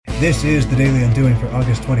This is the Daily Undoing for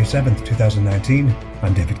August 27th, 2019.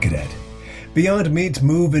 I'm David Cadet. Beyond Meat's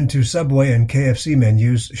move into Subway and KFC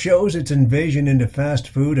menus shows its invasion into fast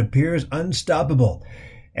food appears unstoppable,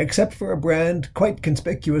 except for a brand quite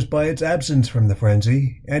conspicuous by its absence from the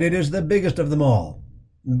frenzy, and it is the biggest of them all.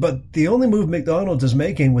 But the only move McDonald's is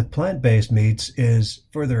making with plant-based meats is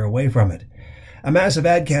further away from it. A massive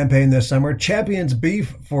ad campaign this summer champions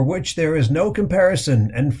beef for which there is no comparison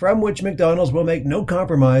and from which McDonald's will make no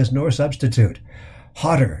compromise nor substitute.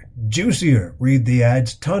 Hotter, juicier, read the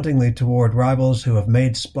ads tauntingly toward rivals who have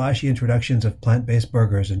made splashy introductions of plant-based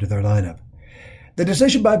burgers into their lineup. The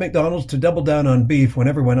decision by McDonald's to double down on beef when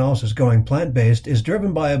everyone else is going plant-based is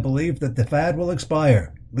driven by a belief that the fad will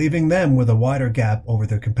expire, leaving them with a wider gap over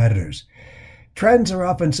their competitors. Trends are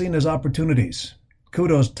often seen as opportunities.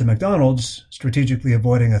 Kudos to McDonald's, strategically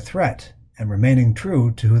avoiding a threat and remaining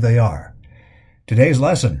true to who they are. Today's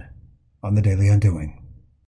lesson on the Daily Undoing.